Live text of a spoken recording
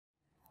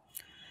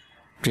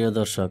প্রিয়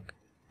দর্শক,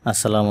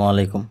 আসসালামু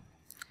আলাইকুম।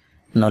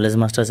 নলেজ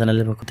মাস্টার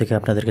চ্যানেলের পক্ষ থেকে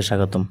আপনাদেরকে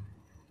স্বাগতম।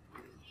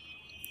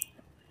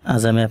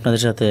 আজ আমি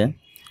আপনাদের সাথে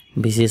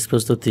বিসিএস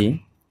প্রস্তুতি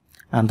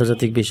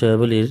আন্তর্জাতিক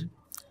বিষয়াবলীর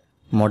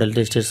মডেল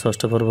টেস্টের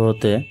ষষ্ঠ পর্ব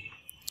হতে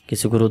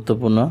কিছু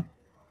গুরুত্বপূর্ণ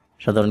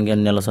সাধারণ জ্ঞান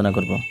নিয়ে আলোচনা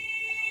করব।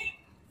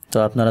 তো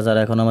আপনারা যারা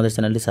এখন আমাদের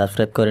চ্যানেলটি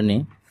সাবস্ক্রাইব করেনি,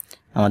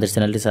 আমাদের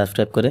চ্যানেলটি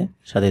সাবস্ক্রাইব করে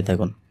সাথেই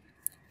থাকুন।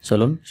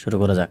 চলুন শুরু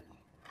করা যাক।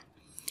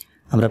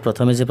 আমরা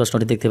প্রথমে যে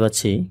প্রশ্নটি দেখতে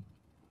পাচ্ছি,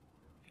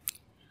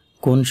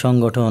 কোন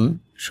সংগঠন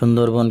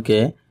সুন্দরবনকে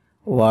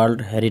ওয়ার্ল্ড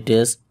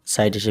হেরিটেজ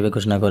সাইট হিসেবে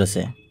ঘোষণা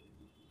করেছে?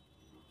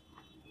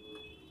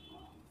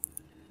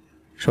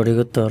 সঠিক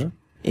উত্তর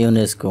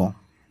ইউনেস্কো।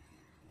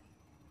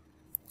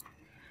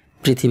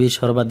 পৃথিবীর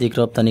সর্বাধিক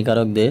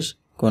রপ্তানিকারক দেশ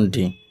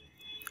কোনটি?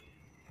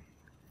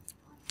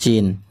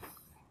 চীন।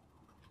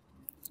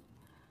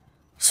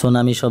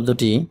 সুনামি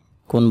শব্দটি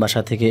কোন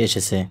ভাষা থেকে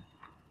এসেছে?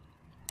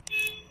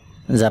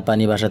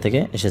 জাপানি ভাষা থেকে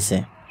এসেছে।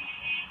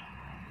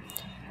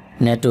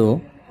 ন্যাটো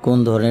কোন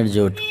ধরনের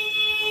জোট?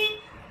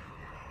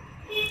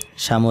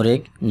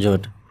 সামরিক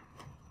জোট।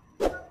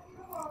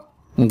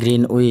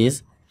 গ্রিনউইচ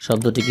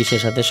শব্দটি কিসের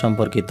সাথে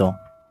সম্পর্কিত?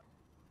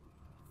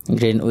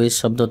 গ্রিনউইচ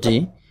শব্দটি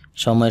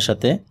সময়ের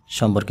সাথে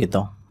সম্পর্কিত।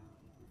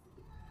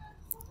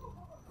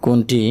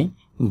 কোনটি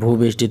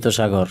ভূবেষ্টিত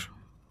সাগর?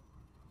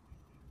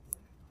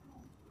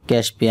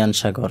 ক্যাস্পিয়ান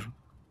সাগর।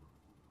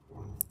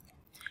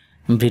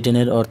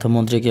 ব্রিটেনের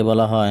অর্থমন্ত্রীকে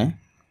বলা হয়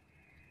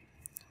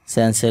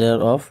চ্যান্সেলর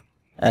অফ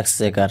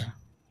এক্সচেকার।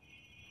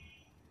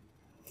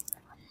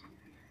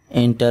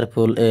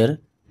 ইন্টারপোল এর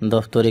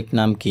দপ্তরিক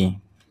নাম কি?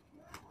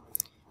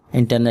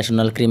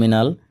 International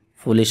criminal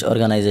police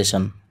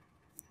organisation.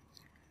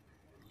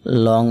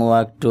 Long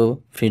walk two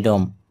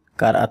freedom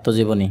কার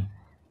আত্মজীবনী?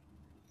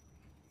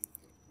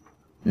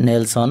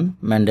 Nelson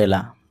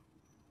Mandela.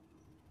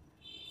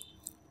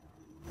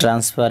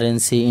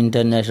 ট্রান্সপারেন্সি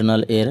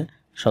ইন্টারন্যাশনাল এর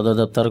সদর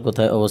দপ্তর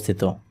কোথায়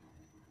অবস্থিত?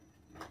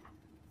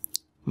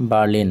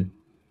 বার্লিন।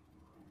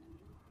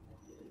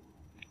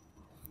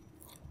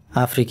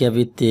 আফ্রিকা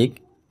ভিত্তিক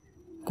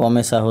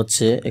কমেসা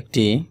হচ্ছে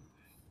একটি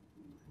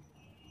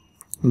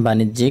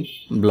বাণিজ্যিক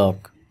ব্লক।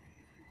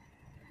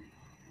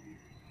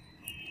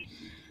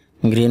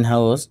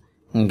 গ্রিনহাউস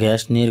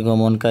গ্যাস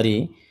নির্গমনকারী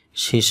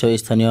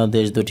শীর্ষস্থানীয়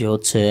দেশ দুটি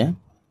হচ্ছে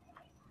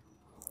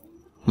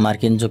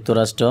মার্কিন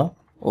যুক্তরাষ্ট্র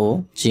ও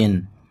চীন।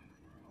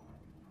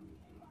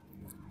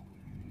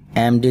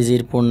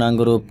 এমডিজির পূর্ণাঙ্গ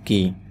রূপ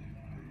কি?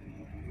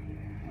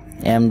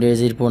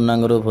 এমডিজির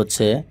পূর্ণাঙ্গ রূপ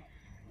হচ্ছে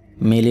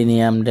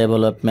মিলেনিয়াম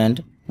ডেভেলপমেন্ট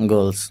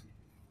গোলস।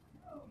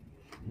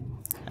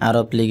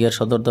 আরব লীগের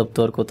সদর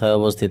দপ্তর কোথায়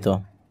অবস্থিত?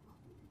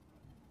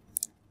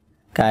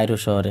 কায়রো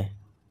শহরে।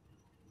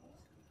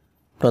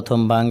 প্রথম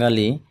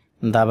বাঙালি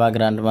দাবা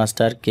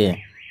গ্র্যান্ডমাস্টার কে?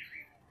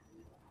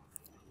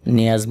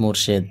 Niaz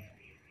Murshed.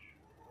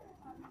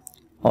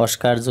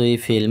 অস্কারজয়ী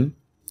film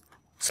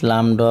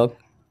Slumdog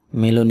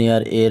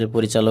millionaire এর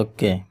পরিচালক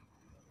কে?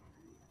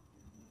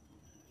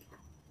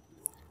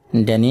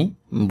 Danny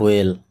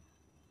boil.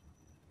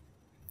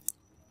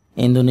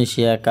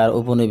 ইন্দোনেশিয়া কার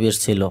উপনিবেশ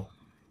ছিল?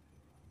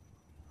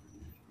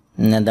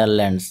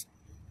 নেদারল্যান্ডস।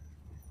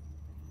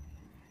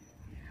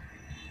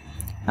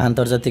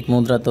 আন্তর্জাতিক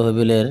মুদ্রা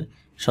তহবিলের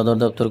সদর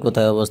দপ্তর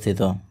কোথায়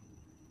অবস্থিত?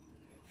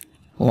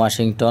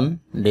 Washington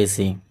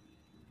DC.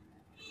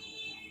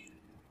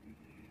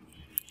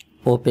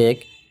 ওপেক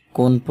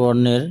কোন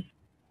পণ্যের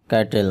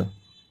কার্টেল?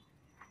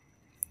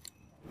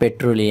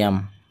 পেট্রোলিয়াম।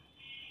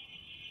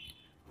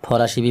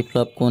 ফরাসি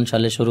বিপ্লব কোন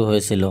সালে শুরু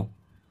হয়েছিল?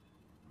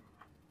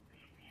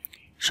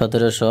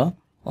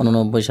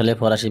 1789 সালে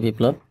ফরাসি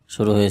বিপ্লব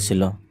শুরু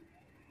হয়েছিল।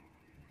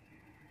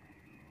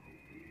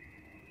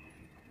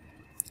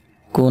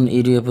 কোন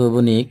ইউরোপীয়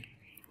বণিক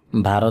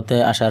ভারতে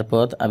আসার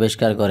পথ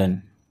আবিষ্কার করেন?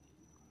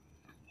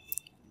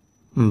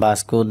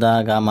 ভাস্কো দা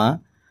গামা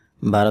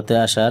ভারতে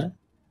আসার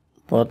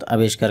পথ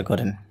আবিষ্কার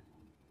করেন।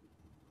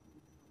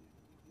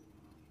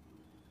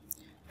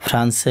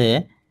 ফ্রান্সে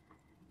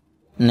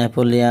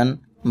নেপোলিয়ন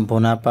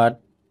বোনাপার্ট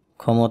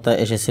ক্ষমতা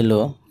এসেছিল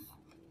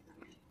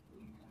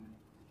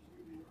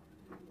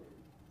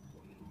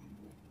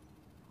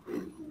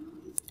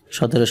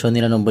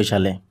 1799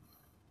 সালে।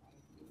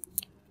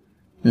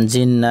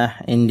 জিন্নাহ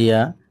ইন্ডিয়া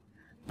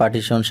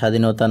পার্টিশন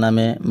স্বাধীনতা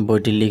নামে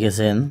বইটি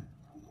লিখেছেন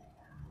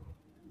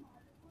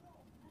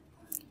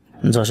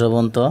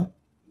যশবন্ত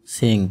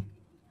সিং।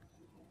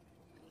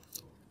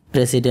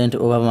 প্রেসিডেন্ট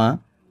ওবামা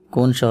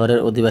কোন শহরের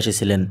অধিবাসী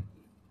ছিলেন?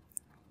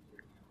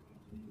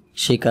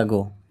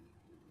 শিকাগো।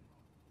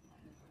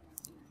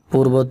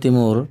 পূর্ব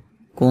তিমুর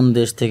কোন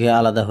দেশ থেকে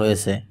আলাদা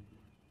হয়েছে?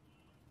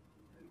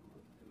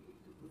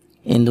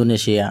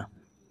 ইন্দোনেশিয়া।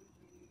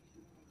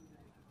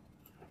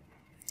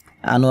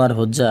 আনোয়ার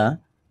হোজ্জা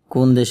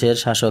কোন দেশের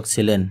শাসক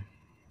ছিলেন?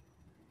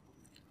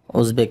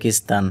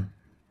 উজবেকিস্তান।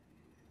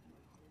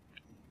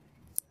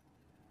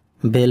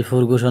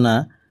 বেলফুর ঘোষণা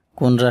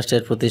কোন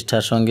রাষ্ট্রের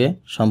প্রতিষ্ঠার সঙ্গে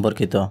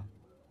সম্পর্কিত?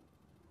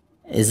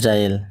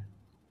 ইসরায়েল।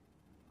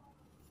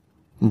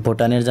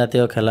 ভুটানের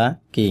জাতীয় খেলা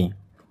কি?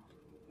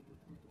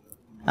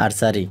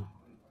 আর্চারি।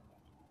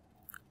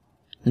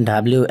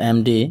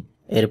 WMD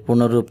এর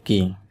পূর্ণরূপ কি?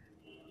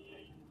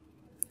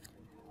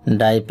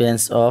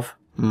 ডাইপেন্স অফ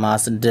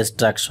মাস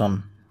ডিস্ট্রাকশন।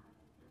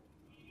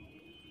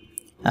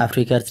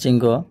 আফ্রিকার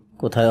শৃঙ্গ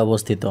কোথায়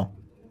অবস্থিত?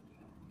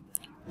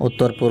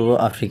 উত্তর পূর্ব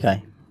আফ্রিকায়।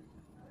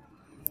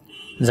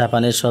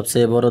 জাপানের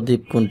সবচেয়ে বড়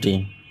দ্বীপ কোনটি?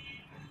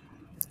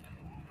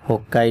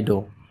 হোক্কাইডো।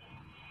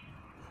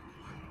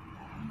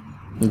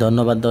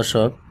 ধন্যবাদ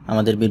দর্শক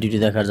আমাদের ভিডিওটি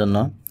দেখার জন্য।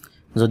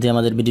 যদি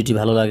আমাদের ভিডিওটি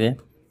ভালো লাগে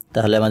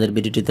তাহলে আমাদের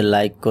ভিডিওটিতে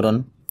লাইক করুন,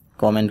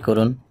 কমেন্ট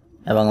করুন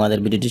এবং আমাদের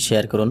ভিডিওটি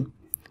শেয়ার করুন।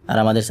 আর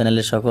আমাদের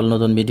চ্যানেলের সকল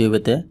নতুন ভিডিও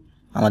পেতে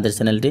আমাদের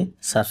চ্যানেলটি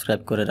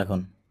সাবস্ক্রাইব করে রাখুন।